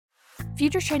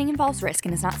Futures trading involves risk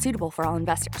and is not suitable for all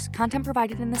investors. Content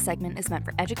provided in this segment is meant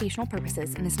for educational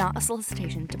purposes and is not a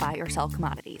solicitation to buy or sell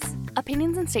commodities.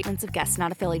 Opinions and statements of guests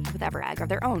not affiliated with EverAg are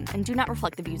their own and do not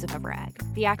reflect the views of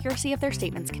EverAg. The accuracy of their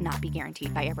statements cannot be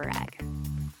guaranteed by EverAg.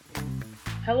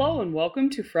 Hello and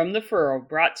welcome to From the Furrow,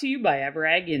 brought to you by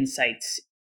EverAg Insights.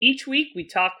 Each week we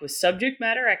talk with subject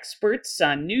matter experts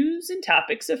on news and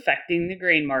topics affecting the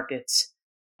grain markets.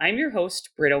 I'm your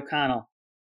host, Britt O'Connell.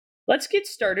 Let's get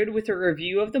started with a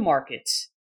review of the markets.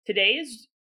 Today is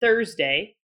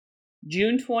Thursday,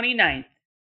 June 29th.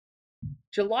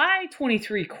 July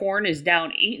 23 corn is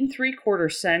down 8 3/4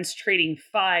 cents, trading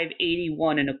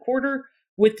 $5.81 1/4,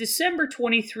 with December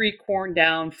 23 corn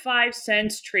down 5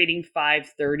 cents, trading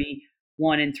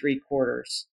 $5.31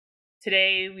 3/4.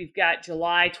 Today we've got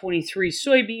July 23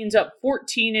 soybeans up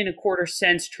 14 1/4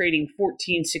 cents, trading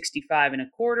 $14.65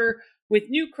 1/4. With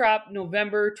new crop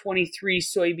November 23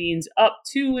 soybeans up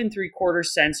 2 3/4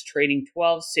 cents, trading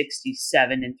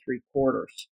 $12.67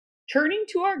 3/4. Turning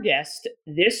to our guest,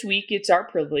 this week it's our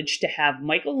privilege to have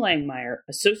Michael Langemeier,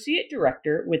 Associate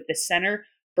Director with the Center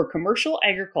for Commercial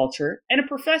Agriculture and a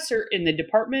professor in the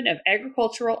Department of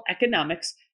Agricultural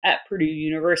Economics at Purdue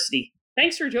University.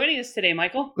 Thanks for joining us today,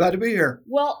 Michael. Glad to be here.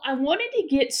 Well, I wanted to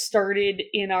get started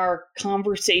in our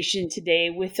conversation today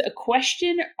with a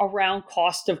question around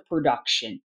cost of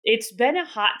production. It's been a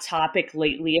hot topic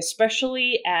lately,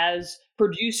 especially as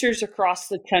producers across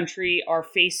the country are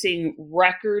facing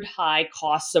record high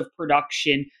costs of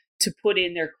production to put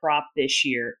in their crop this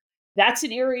year. That's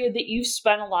an area that you've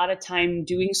spent a lot of time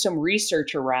doing some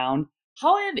research around.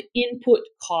 How have input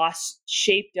costs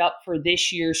shaped up for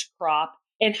this year's crop?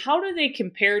 And how do they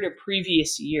compare to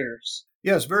previous years?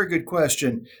 Yes, very good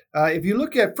question. If you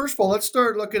look at, first of all, let's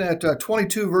start looking at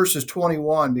 22 versus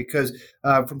 21, because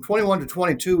from 21 to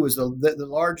 22 was the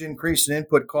large increase in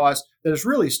input costs that is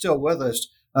really still with us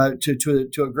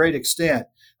to a great extent.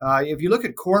 If you look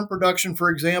at corn production,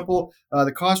 for example,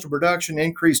 the cost of production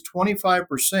increased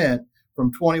 25%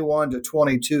 from 21 to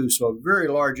 22, so a very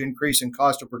large increase in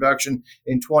cost of production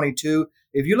in 22.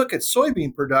 If you look at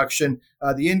soybean production,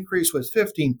 the increase was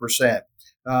 15%.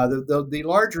 The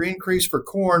larger increase for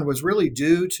corn was really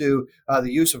due to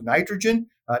the use of nitrogen.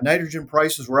 Nitrogen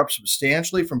prices were up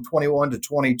substantially from 21 to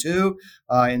 22,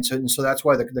 and so that's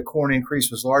why the corn increase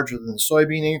was larger than the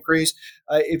soybean increase.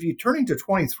 If you're turning to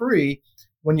 23,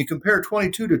 when you compare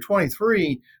 22 to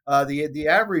 23, the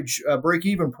average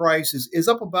break-even price is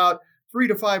up about 3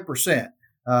 to 5%.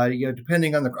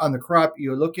 Depending on the crop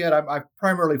you look at. I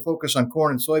primarily focus on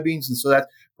corn and soybeans, and so that's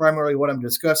primarily what I'm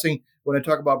discussing when I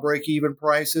talk about break-even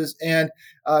prices. And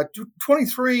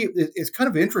 23 is kind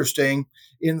of interesting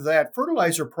in that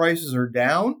fertilizer prices are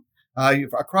down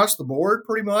across the board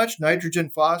pretty much, nitrogen,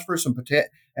 phosphorus,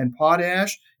 and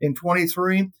potash in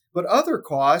 23. But other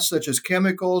costs such as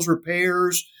chemicals,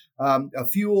 repairs,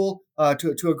 fuel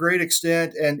to a great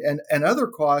extent, and other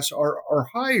costs are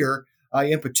higher.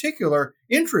 In particular,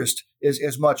 interest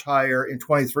is much higher in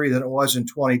 23 than it was in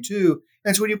 22.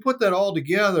 And so when you put that all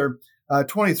together,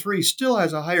 23 still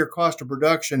has a higher cost of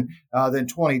production than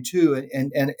 22.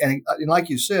 And like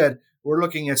you said, we're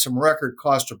looking at some record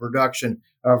cost of production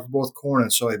for both corn and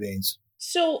soybeans.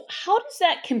 So how does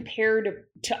that compare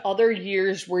to other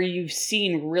years where you've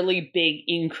seen really big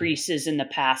increases in the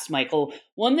past, Michael?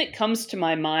 One that comes to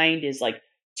my mind is like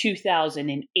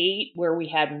 2008, where we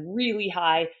had really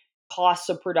high costs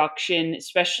of production,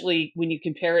 especially when you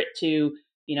compare it to,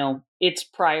 its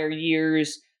prior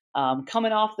years.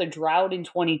 Coming off the drought in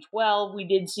 2012, we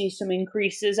did see some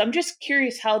increases. I'm just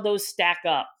curious how those stack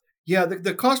up. Yeah,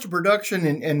 the cost of production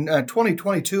in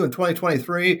 2022 and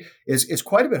 2023 is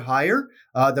quite a bit higher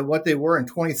than what they were in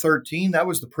 2013. That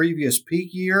was the previous peak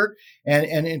year. And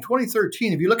in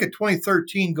 2013, if you look at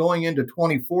 2013 going into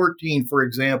 2014, for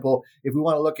example, if we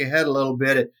want to look ahead a little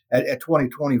bit at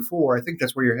 2024, I think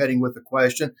that's where you're heading with the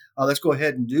question. Let's go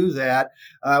ahead and do that.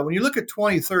 When you look at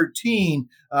 2013,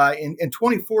 in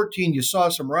 2014, you saw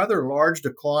some rather large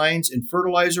declines in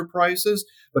fertilizer prices,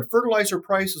 but fertilizer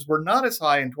prices were not as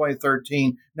high in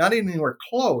 2013, not anywhere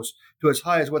close to as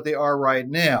high as what they are right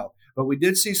now. But we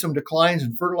did see some declines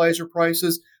in fertilizer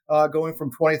prices going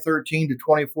from 2013 to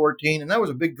 2014, and that was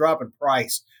a big drop in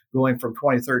price going from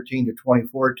 2013 to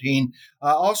 2014.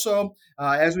 Also,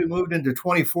 as we moved into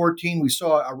 2014, we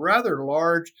saw a rather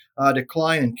large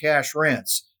decline in cash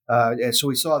rents. And so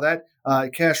we saw that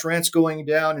cash rents going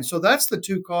down. And so that's the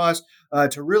two costs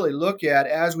to really look at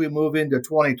as we move into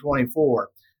 2024.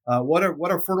 What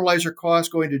are fertilizer costs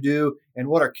going to do, and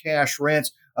what are cash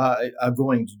rents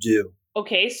going to do?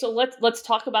 Okay, so let's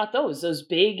talk about those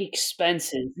big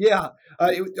expenses. Yeah,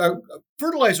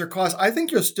 fertilizer costs. I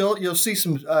think you'll see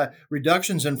some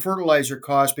reductions in fertilizer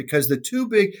costs because the two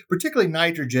big, particularly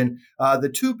nitrogen,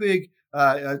 the two big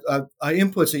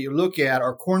inputs that you look at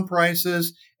are corn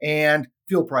prices and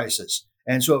fuel prices.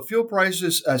 And so if fuel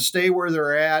prices stay where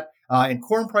they're at and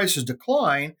corn prices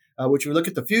decline, which we look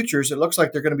at the futures, it looks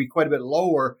like they're going to be quite a bit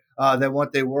lower than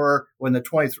what they were when the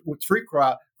 23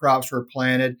 crops were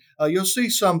planted. You'll see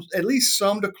at least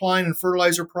some decline in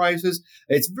fertilizer prices.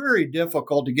 It's very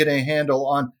difficult to get a handle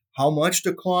on how much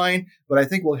decline, but I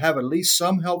think we'll have at least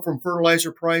some help from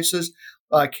fertilizer prices.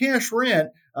 Cash rent,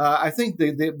 I think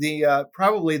the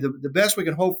probably the best we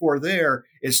can hope for there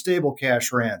is stable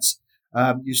cash rents.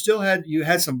 You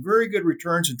had some very good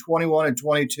returns in 21 and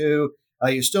 22.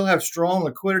 You still have strong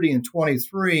liquidity in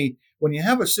 23. When you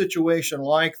have a situation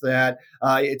like that,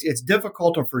 it's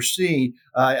difficult to foresee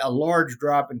a large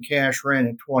drop in cash rent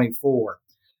in 24.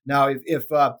 Now,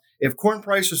 if corn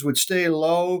prices would stay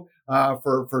low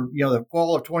for the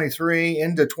fall of 23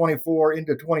 into 24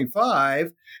 into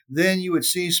 25, then you would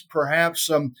see perhaps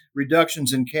some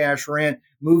reductions in cash rent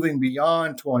moving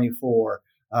beyond 24.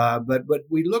 But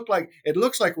it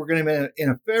looks like we're going to be in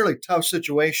a fairly tough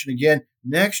situation again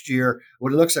next year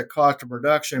when it looks at cost of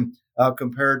production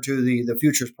compared to the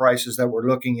futures prices that we're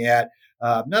looking at,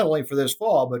 not only for this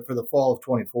fall but for the fall of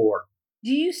 24.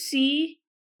 Do you see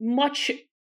much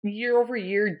year over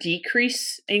year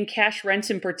decrease in cash rents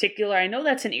in particular? I know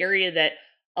that's an area that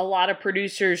a lot of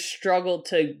producers struggle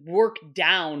to work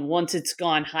down once it's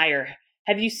gone higher.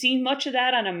 Have you seen much of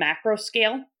that on a macro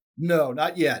scale? No,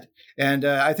 not yet. And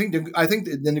I think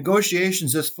the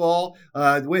negotiations this fall,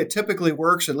 the way it typically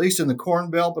works, at least in the Corn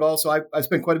Belt, but also I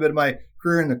spent quite a bit of my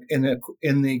career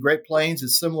in the Great Plains.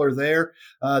 It's similar there.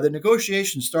 The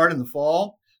negotiations start in the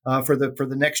fall for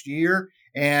the next year,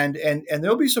 and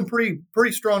there'll be some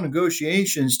pretty strong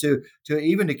negotiations to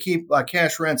keep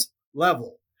cash rents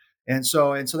level. And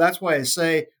so that's why I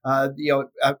say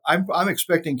I'm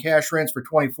expecting cash rents for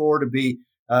 24 to be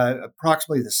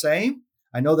approximately the same.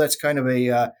 I know that's kind of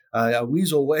a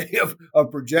weasel way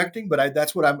of projecting, but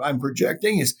that's what I'm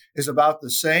projecting is about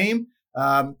the same.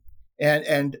 And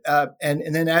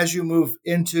then as you move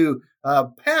into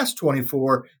past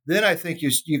 24, then I think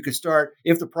you could start,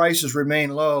 if the prices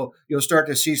remain low, you'll start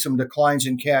to see some declines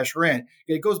in cash rent.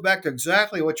 It goes back to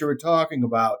exactly what you were talking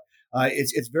about.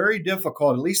 It's very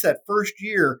difficult, at least that first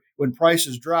year when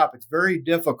prices drop, it's very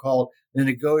difficult to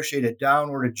negotiate a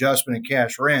downward adjustment in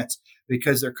cash rents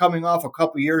because they're coming off a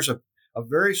couple of years of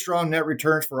very strong net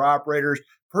returns for operators,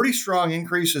 pretty strong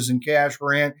increases in cash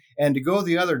rent, and to go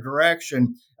the other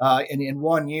direction in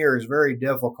 1 year is very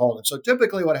difficult. And so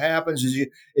typically what happens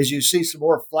is you see some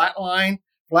more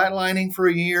flatlining for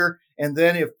a year, and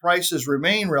then if prices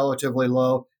remain relatively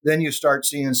low, then you start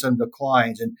seeing some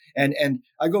declines. And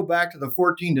I go back to the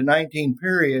 14 to 19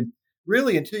 period,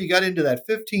 really until you got into that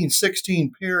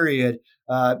 15-16 period,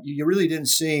 you really didn't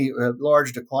see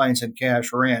large declines in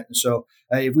cash rent. And so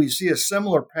if we see a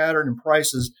similar pattern in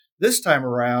prices this time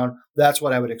around, that's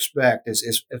what I would expect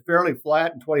is fairly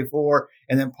flat in 24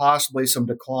 and then possibly some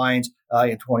declines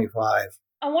in 25.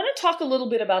 I want to talk a little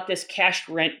bit about this cash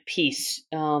rent piece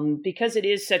because it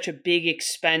is such a big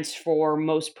expense for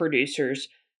most producers.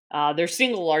 Their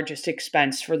single largest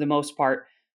expense for the most part.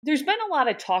 There's been a lot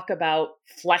of talk about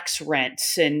flex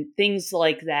rents and things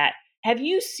like that. Have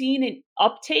you seen an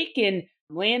uptake in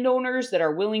landowners that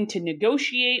are willing to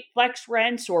negotiate flex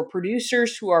rents or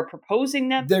producers who are proposing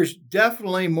them? There's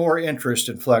definitely more interest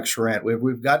in flex rent.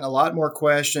 We've gotten a lot more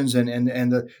questions, and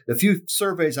the few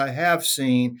surveys I have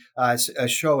seen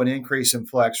show an increase in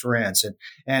flex rents,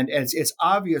 and it's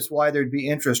obvious why there'd be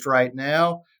interest right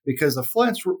now because the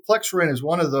flex rent is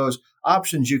one of those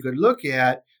options you could look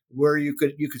at where you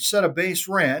could set a base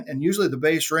rent, and usually the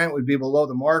base rent would be below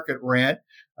the market rent,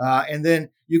 and then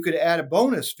you could add a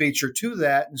bonus feature to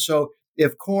that, and so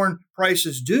if corn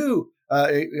prices do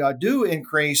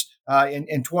increase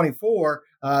in 24,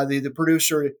 the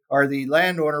producer or the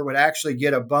landowner would actually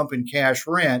get a bump in cash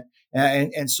rent,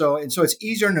 and so it's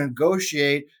easier to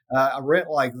negotiate a rent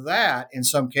like that in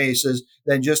some cases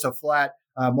than just a flat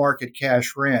market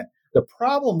cash rent. The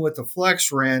problem with the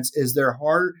flex rents is they're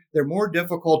more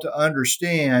difficult to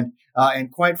understand, and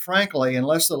quite frankly,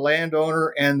 unless the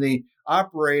landowner and the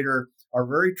operator are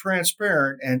very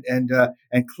transparent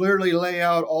and clearly lay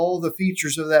out all the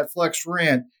features of that flex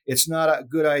rent, it's not a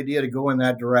good idea to go in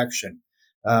that direction.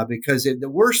 Because the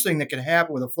worst thing that can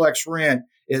happen with a flex rent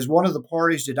is one of the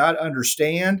parties did not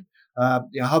understand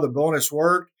how the bonus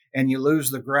worked, and you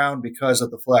lose the ground because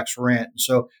of the flex rent.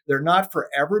 So they're not for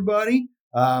everybody,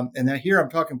 And then here I'm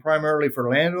talking primarily for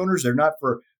landowners. They're not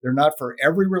for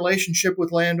every relationship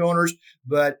with landowners,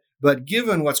 but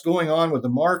given what's going on with the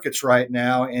markets right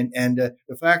now, and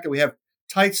the fact that we have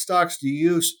tight stocks to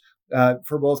use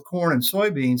for both corn and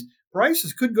soybeans,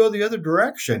 prices could go the other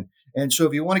direction. And so,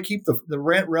 if you want to keep the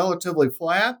rent relatively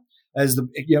flat,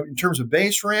 in terms of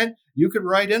base rent, you could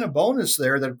write in a bonus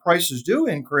there that if prices do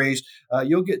increase,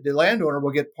 the landowner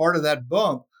will get part of that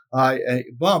bump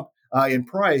in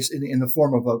price in the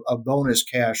form of a bonus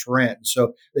cash rent.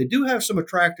 So they do have some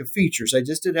attractive features. I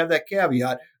just did have that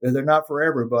caveat that they're not for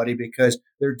everybody because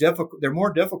they're difficult. They're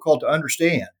more difficult to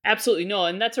understand. Absolutely no,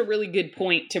 and that's a really good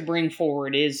point to bring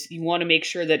forward. Is you want to make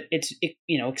sure that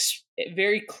it's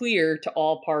very clear to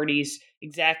all parties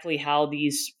exactly how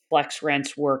these flex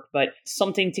rents work, but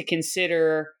something to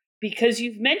consider because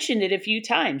you've mentioned it a few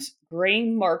times.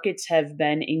 Grain markets have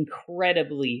been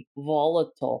incredibly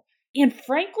volatile. And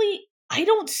frankly, I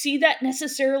don't see that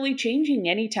necessarily changing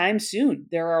anytime soon.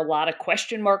 There are a lot of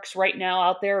question marks right now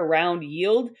out there around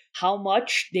yield. How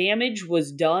much damage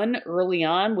was done early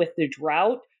on with the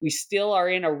drought? We still are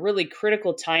in a really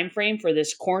critical time frame for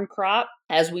this corn crop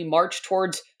as we march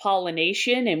towards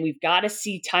pollination, and we've got to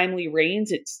see timely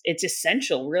rains. It's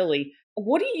essential, really.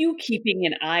 What are you keeping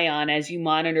an eye on as you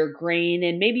monitor grain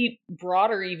and maybe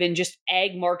broader, even just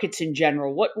ag markets in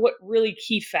general? What really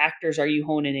key factors are you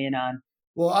honing in on?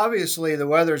 Well, obviously, the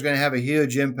weather is going to have a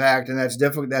huge impact, and that's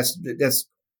difficult. That's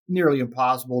nearly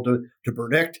impossible to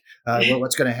predict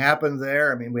what's going to happen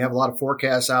there. I mean, we have a lot of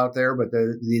forecasts out there, but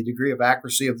the degree of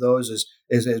accuracy of those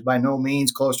is by no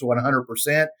means close to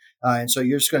 100%. And so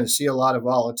you're just going to see a lot of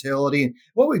volatility. And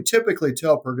what we typically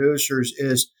tell producers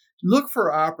is look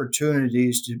for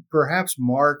opportunities to perhaps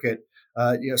market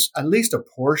at least a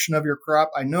portion of your crop.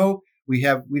 I know we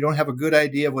don't have a good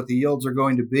idea of what the yields are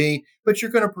going to be, but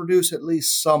you're going to produce at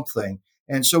least something.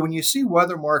 And so when you see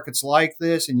weather markets like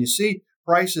this and you see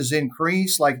prices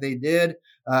increase like they did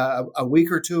a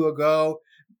week or two ago,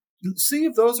 see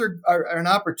if those are an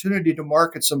opportunity to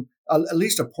market at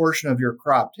least a portion of your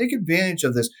crop. Take advantage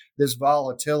of this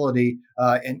volatility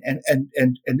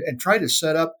and try to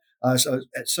set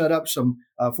up some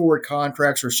forward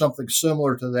contracts or something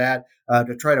similar to that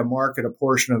to try to market a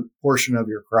portion of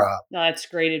your crop. No, that's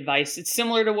great advice. It's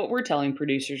similar to what we're telling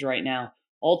producers right now.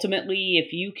 Ultimately,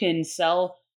 if you can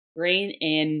sell grain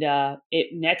and it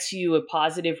nets you a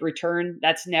positive return,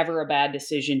 that's never a bad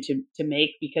decision to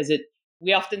make because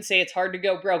we often say it's hard to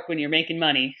go broke when you're making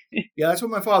money. Yeah, that's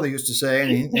what my father used to say,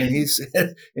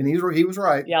 he was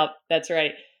right. Yep, that's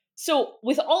right. So,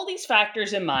 with all these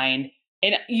factors in mind,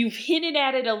 and you've hinted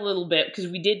at it a little bit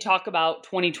because we did talk about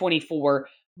 2024,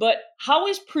 but how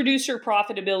is producer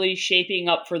profitability shaping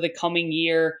up for the coming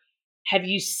year? Have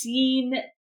you seen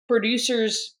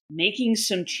producers making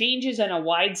some changes on a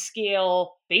wide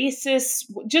scale basis?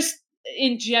 Just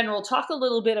in general, talk a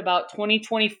little bit about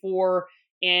 2024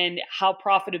 and how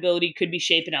profitability could be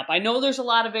shaping up. I know there's a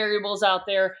lot of variables out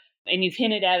there and you've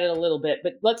hinted at it a little bit,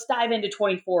 but let's dive into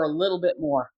 24 a little bit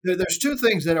more. There's two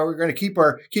things that we're going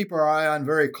to keep our eye on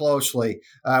very closely.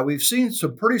 We've seen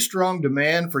some pretty strong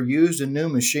demand for used and new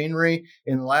machinery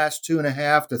in the last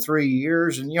 2.5 to 3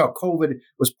 years, and COVID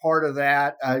was part of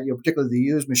that. Particularly the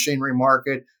used machinery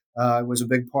market was a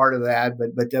big part of that.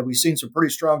 But we've seen some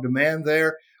pretty strong demand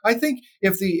there. I think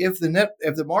if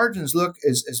the margins look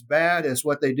as bad as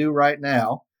what they do right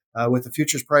now, with the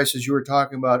futures prices you were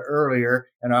talking about earlier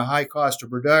and a high cost of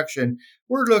production,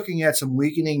 we're looking at some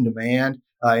weakening demand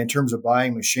in terms of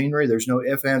buying machinery. There's no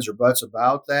ifs, ands, or buts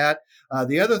about that.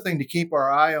 The other thing to keep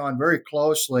our eye on very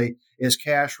closely is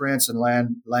cash rents and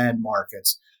land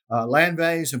markets. Land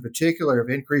values in particular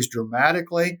have increased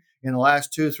dramatically in the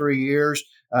last 2-3 years.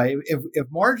 If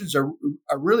margins are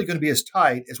really going to be as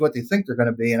tight as what they think they're going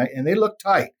to be, and they look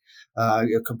tight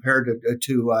compared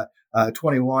to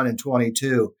 21 and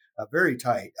 22, very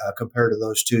tight compared to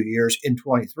those 2 years in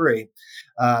 23,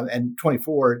 and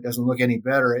 24 doesn't look any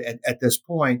better at this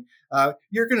point.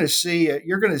 You're going to see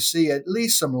at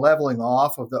least some leveling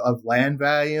off of land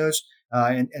values,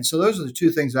 and so those are the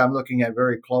two things I'm looking at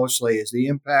very closely: is the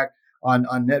impact on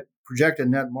projected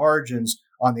net margins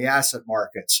on the asset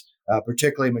markets,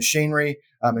 particularly machinery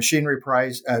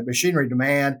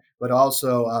demand, but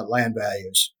also land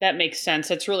values. That makes sense.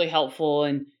 That's really helpful.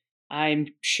 And I'm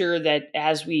sure that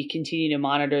as we continue to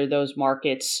monitor those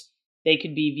markets, they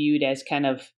could be viewed as kind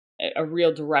of a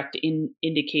real direct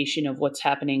indication of what's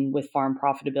happening with farm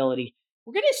profitability.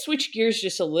 We're going to switch gears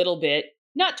just a little bit,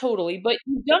 not totally, but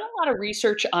you've done a lot of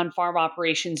research on farm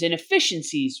operations and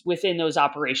efficiencies within those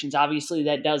operations. Obviously,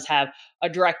 that does have a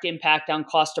direct impact on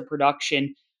cost of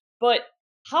production. But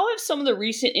How have some of the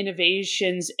recent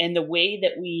innovations and the way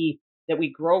that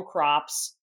we grow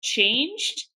crops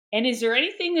changed? And is there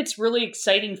anything that's really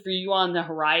exciting for you on the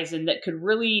horizon that could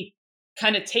really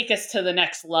kind of take us to the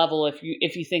next level if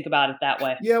you think about it that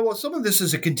way? Yeah, well, some of this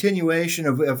is a continuation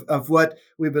of what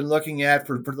we've been looking at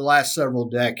for the last several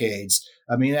decades.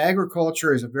 I mean,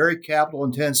 agriculture is a very capital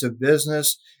intensive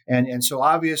business. And so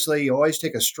obviously you always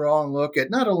take a strong look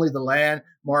at not only the land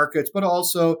markets, but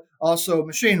also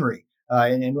machinery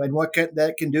and what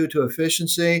that can do to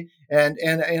efficiency. And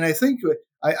I think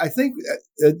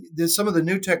there's some of the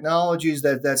new technologies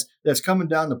that's coming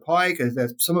down the pike,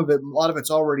 that some of it, a lot of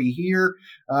it's already here,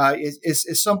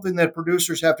 is something that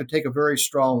producers have to take a very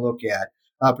strong look at.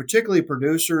 Particularly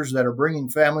producers that are bringing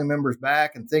family members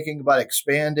back and thinking about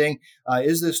expanding.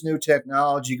 Is this new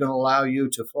technology going to allow you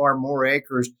to farm more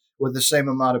acres with the same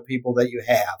amount of people that you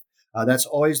have? That's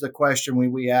always the question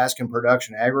we ask in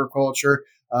production agriculture.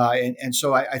 And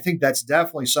so I think that's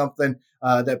definitely something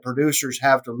that producers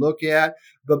have to look at.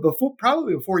 But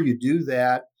probably before you do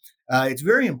that, it's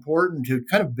very important to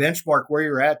kind of benchmark where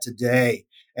you're at today.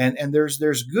 And there's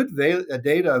good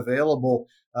data available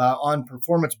on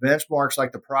performance benchmarks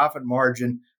like the profit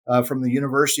margin from the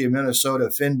University of Minnesota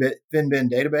FinBin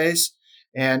database.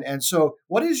 And so,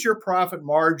 what is your profit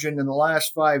margin in the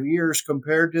last 5 years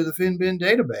compared to the FinBin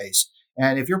database?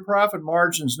 And if your profit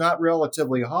margin is not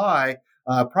relatively high,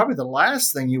 probably the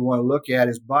last thing you want to look at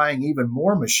is buying even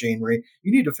more machinery.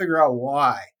 You need to figure out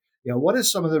why. What is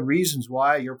some of the reasons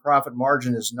why your profit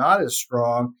margin is not as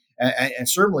strong? And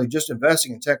certainly just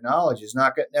investing in technology is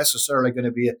not necessarily going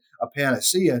to be a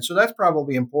panacea. And so that's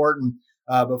probably important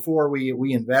before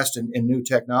we invest in new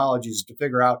technologies to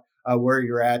figure out where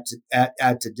you're at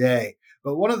today.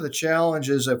 But one of the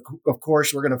challenges, of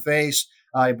course, we're going to face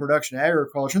in production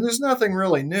agriculture, and there's nothing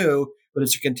really new, but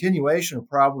it's a continuation of a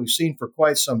problem we've seen for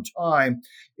quite some time,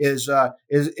 is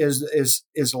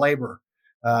labor.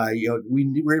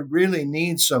 We really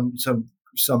need some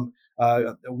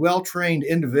well-trained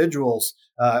individuals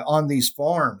on these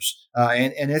farms,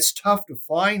 and it's tough to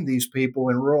find these people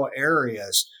in rural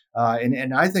areas,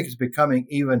 and I think it's becoming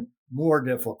even more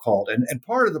difficult. And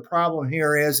part of the problem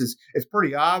here is it's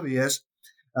pretty obvious.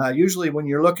 Usually, when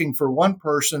you're looking for one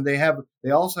person,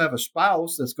 they also have a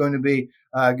spouse that's going to be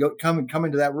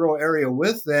coming to that rural area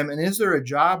with them. And is there a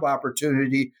job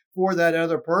opportunity for that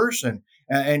other person?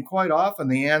 And quite often,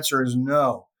 the answer is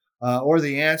no. Or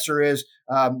the answer is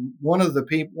one of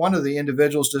the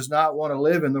individuals does not want to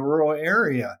live in the rural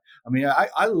area. I mean,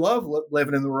 I love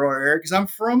living in the rural area because I'm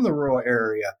from the rural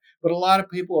area, but a lot of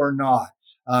people are not.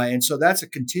 And so that's a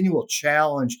continual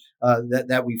challenge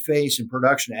that we face in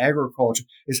production agriculture,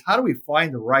 is how do we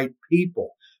find the right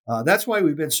people? That's why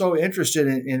we've been so interested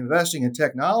in investing in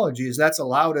technology, is that's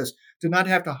allowed us to not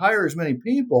have to hire as many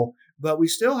people, but we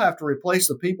still have to replace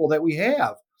the people that we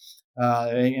have.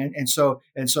 So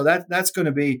that's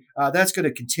going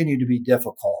to continue to be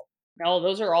difficult. No,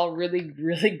 those are all really,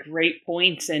 really great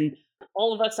points. And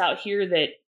all of us out here that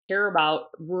care about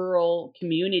rural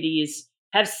communities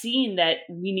have seen that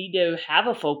we need to have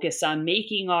a focus on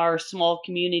making our small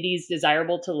communities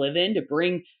desirable to live in, to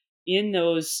bring in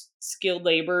those skilled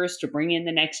laborers, to bring in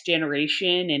the next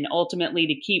generation, and ultimately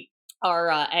to keep our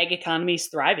ag economies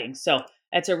thriving. So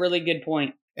that's a really good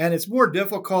point. And it's more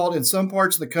difficult in some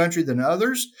parts of the country than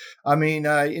others. I mean,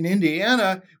 in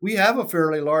Indiana, we have a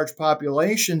fairly large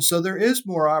population, so there is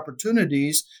more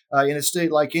opportunities in a state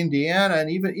like Indiana,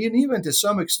 and even to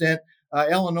some extent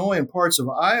Illinois and parts of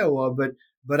Iowa.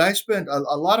 But I spent a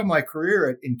lot of my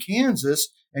career in Kansas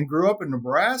and grew up in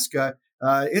Nebraska.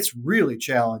 It's really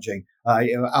challenging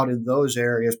out in those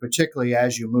areas, particularly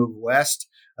as you move west.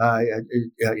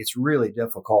 It's really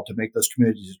difficult to make those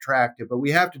communities attractive, but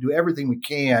we have to do everything we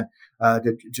can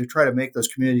to try to make those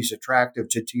communities attractive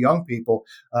to young people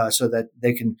so that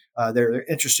they're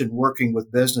interested in working with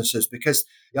businesses. Because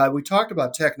we talked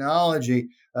about technology.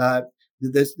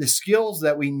 The skills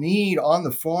that we need on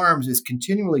the farms is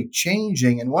continually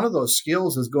changing, and one of those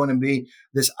skills is going to be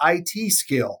this IT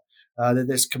skill.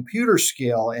 This computer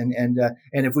skill, and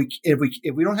if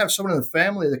we don't have someone in the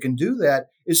family that can do that,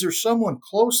 is there someone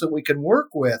close that we can work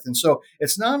with? And so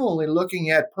it's not only looking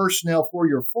at personnel for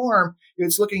your farm;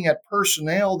 it's looking at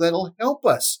personnel that'll help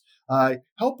us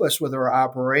with our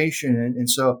operation. And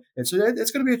so it's going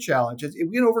to be a challenge.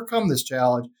 We can overcome this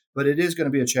challenge, but it is going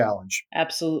to be a challenge.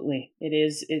 Absolutely, it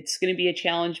is. It's going to be a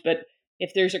challenge, but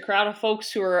if there's a crowd of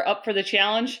folks who are up for the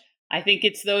challenge, I think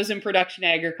it's those in production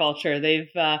agriculture. They've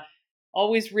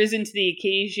always risen to the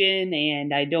occasion,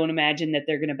 and I don't imagine that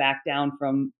they're going to back down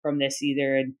from this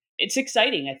either. And it's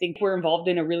exciting. I think we're involved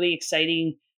in a really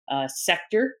exciting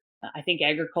sector I think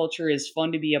agriculture is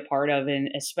fun to be a part of, and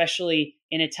especially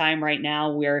in a time right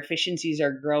now where efficiencies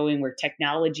are growing, where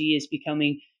technology is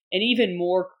becoming an even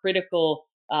more critical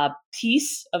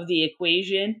piece of the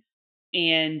equation.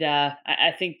 And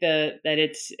I think that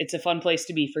it's a fun place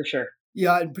to be for sure.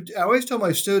 Yeah, I always tell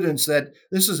my students that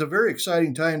this is a very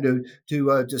exciting time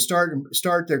to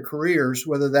start their careers,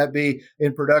 whether that be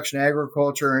in production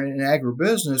agriculture or in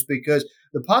agribusiness, because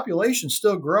the population's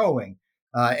still growing,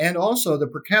 and also the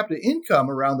per capita income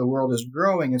around the world is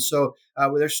growing, and so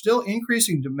there's still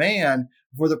increasing demand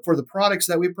for the products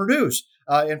that we produce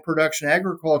in production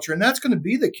agriculture, and that's going to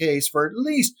be the case for at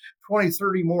least 20,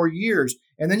 30 more years.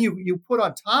 And then you put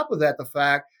on top of that the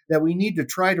fact that we need to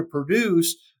try to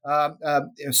produce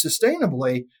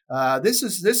sustainably. This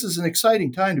is an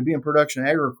exciting time to be in production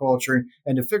agriculture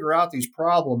and to figure out these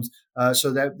problems,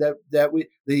 so that we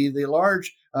the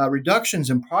large reductions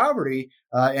in poverty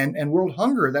and world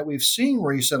hunger that we've seen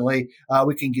recently,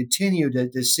 we can continue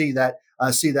to see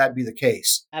that be the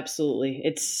case. Absolutely.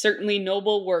 It's certainly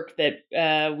noble work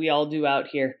that we all do out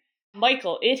here.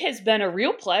 Michael, it has been a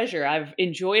real pleasure. I've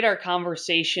enjoyed our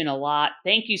conversation a lot.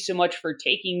 Thank you so much for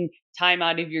taking time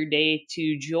out of your day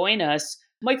to join us.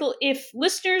 Michael, if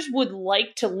listeners would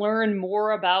like to learn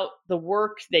more about the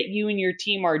work that you and your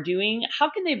team are doing, how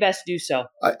can they best do so?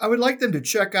 I would like them to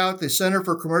check out the Center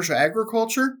for Commercial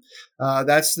Agriculture.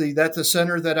 That's the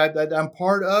center that I'm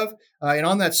part of, and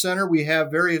on that center we have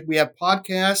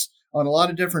podcasts on a lot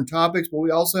of different topics, but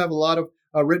we also have a lot of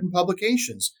written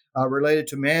publications related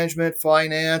to management,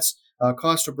 finance,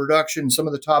 cost of production, some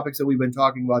of the topics that we've been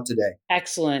talking about today.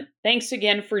 Excellent. Thanks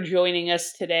again for joining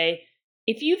us today.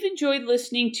 If you've enjoyed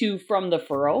listening to From the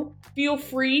Furrow, feel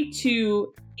free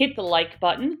to hit the like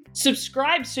button,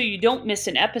 subscribe so you don't miss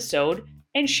an episode,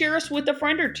 and share us with a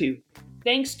friend or two.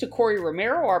 Thanks to Corey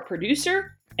Romero, our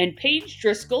producer, and Paige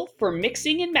Driscoll for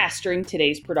mixing and mastering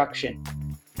today's production.